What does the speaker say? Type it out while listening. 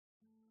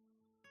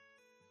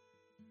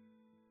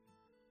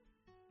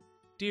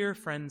Dear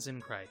friends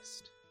in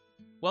Christ,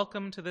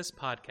 welcome to this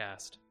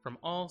podcast from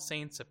All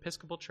Saints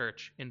Episcopal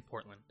Church in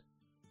Portland.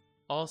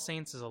 All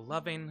Saints is a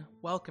loving,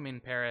 welcoming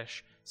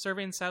parish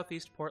serving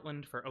Southeast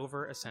Portland for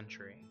over a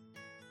century.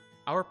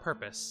 Our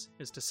purpose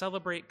is to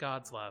celebrate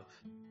God's love,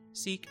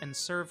 seek and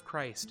serve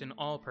Christ in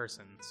all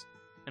persons,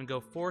 and go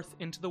forth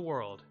into the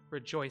world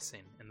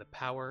rejoicing in the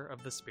power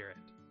of the Spirit.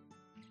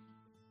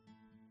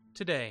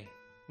 Today,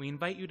 we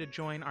invite you to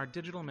join our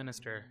digital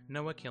minister,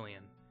 Noah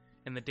Kilian,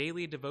 in the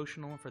daily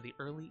devotional for the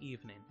early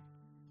evening,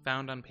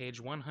 found on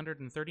page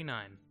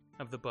 139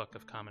 of the Book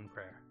of Common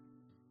Prayer.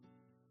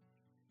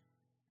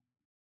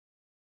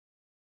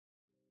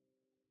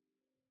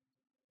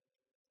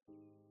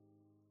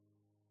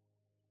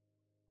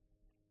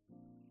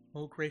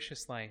 O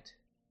gracious light,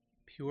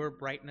 pure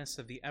brightness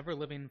of the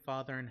ever-living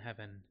Father in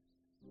heaven,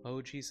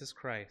 O Jesus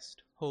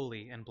Christ,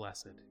 holy and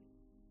blessed.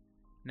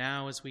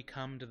 Now as we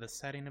come to the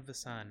setting of the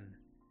sun,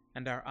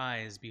 and our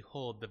eyes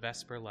behold the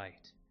vesper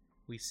light,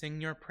 we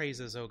sing your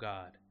praises, O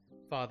God,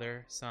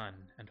 Father, Son,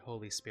 and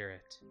Holy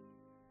Spirit.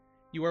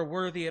 You are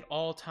worthy at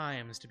all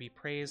times to be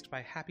praised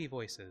by happy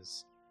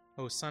voices,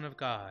 O Son of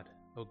God,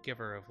 O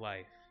Giver of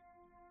life,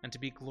 and to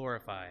be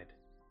glorified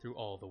through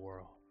all the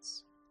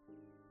worlds.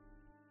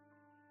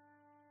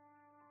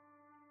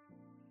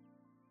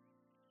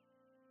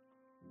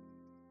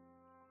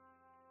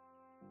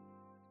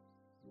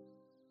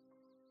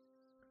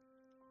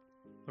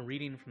 A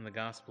reading from the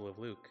Gospel of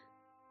Luke.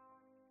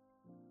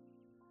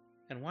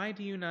 And why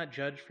do you not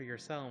judge for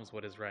yourselves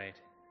what is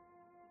right?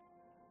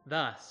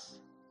 Thus,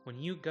 when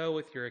you go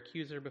with your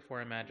accuser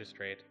before a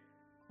magistrate,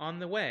 on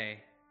the way,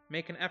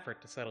 make an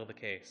effort to settle the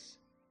case,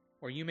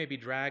 or you may be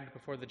dragged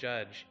before the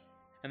judge,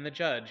 and the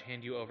judge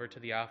hand you over to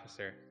the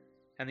officer,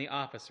 and the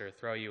officer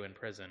throw you in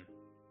prison.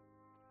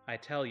 I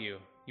tell you,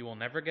 you will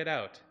never get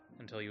out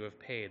until you have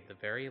paid the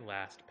very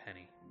last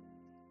penny.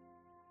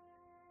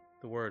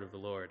 The word of the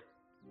Lord.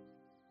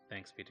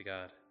 Thanks be to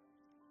God.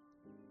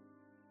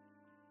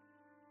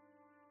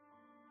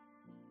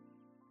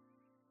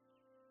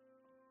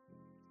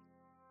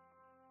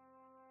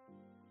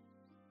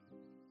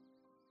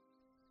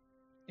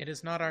 It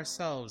is not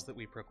ourselves that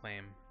we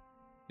proclaim.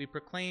 We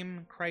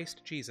proclaim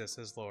Christ Jesus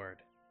as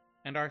Lord,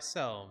 and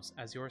ourselves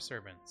as your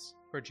servants,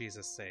 for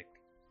Jesus' sake.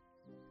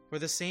 For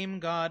the same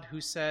God who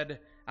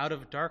said, "Out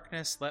of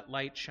darkness let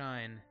light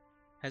shine,"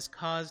 has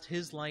caused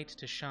his light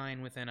to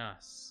shine within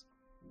us,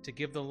 to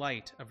give the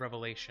light of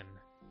revelation,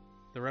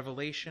 the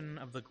revelation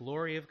of the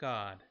glory of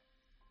God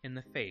in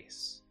the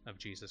face of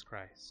Jesus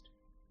Christ.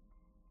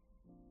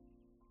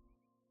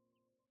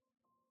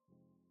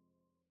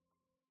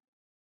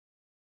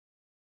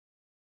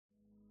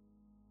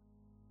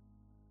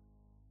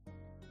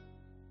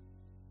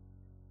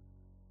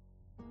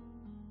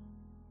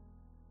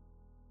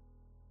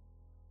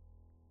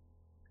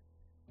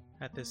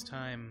 At this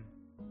time,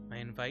 I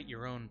invite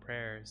your own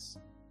prayers,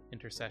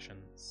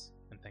 intercessions,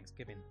 and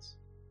thanksgivings.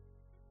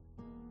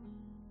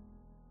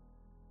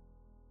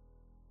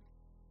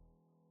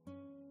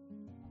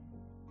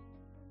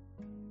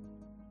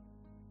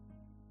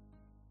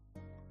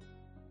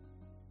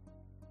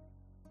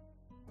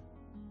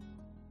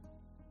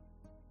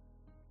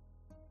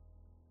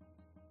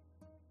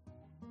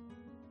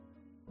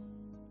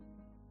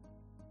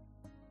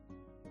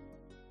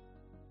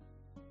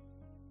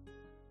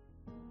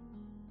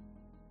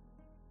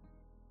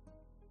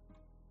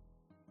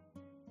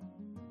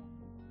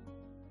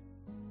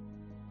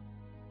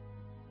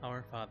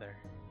 Our Father,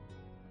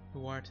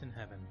 who art in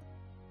heaven,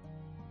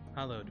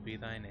 hallowed be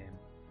thy name.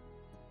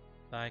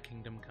 Thy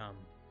kingdom come,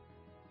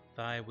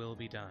 thy will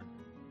be done,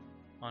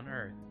 on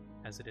earth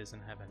as it is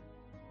in heaven.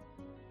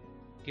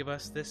 Give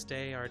us this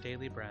day our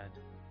daily bread,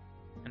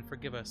 and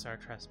forgive us our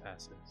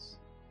trespasses,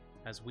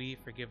 as we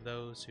forgive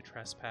those who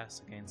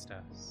trespass against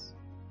us.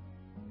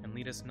 And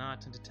lead us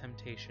not into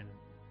temptation,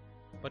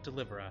 but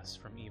deliver us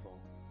from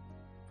evil.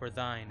 For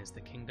thine is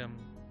the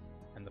kingdom,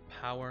 and the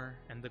power,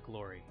 and the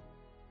glory,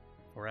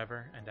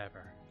 forever and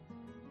ever.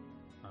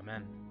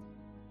 Amen.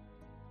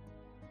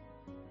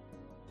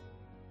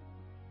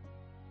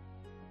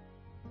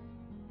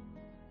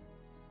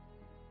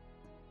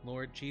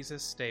 Lord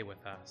Jesus, stay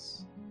with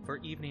us, for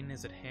evening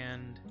is at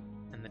hand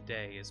and the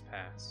day is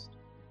past.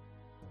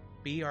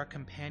 Be our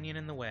companion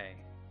in the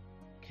way,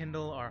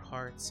 kindle our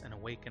hearts and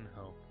awaken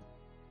hope,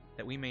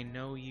 that we may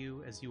know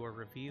you as you are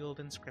revealed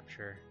in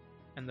Scripture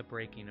and the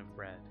breaking of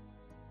bread.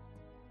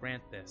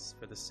 Grant this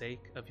for the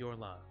sake of your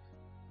love.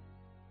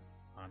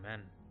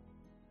 Amen.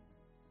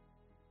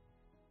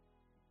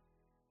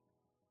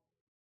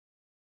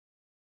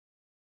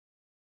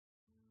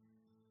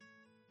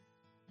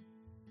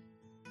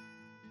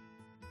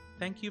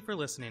 Thank you for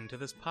listening to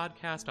this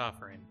podcast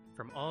offering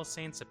from All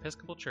Saints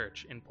Episcopal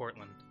Church in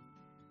Portland.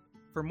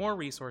 For more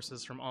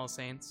resources from All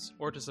Saints,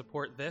 or to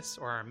support this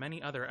or our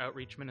many other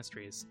outreach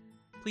ministries,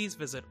 please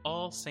visit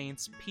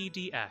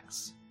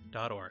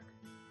allsaintspdx.org.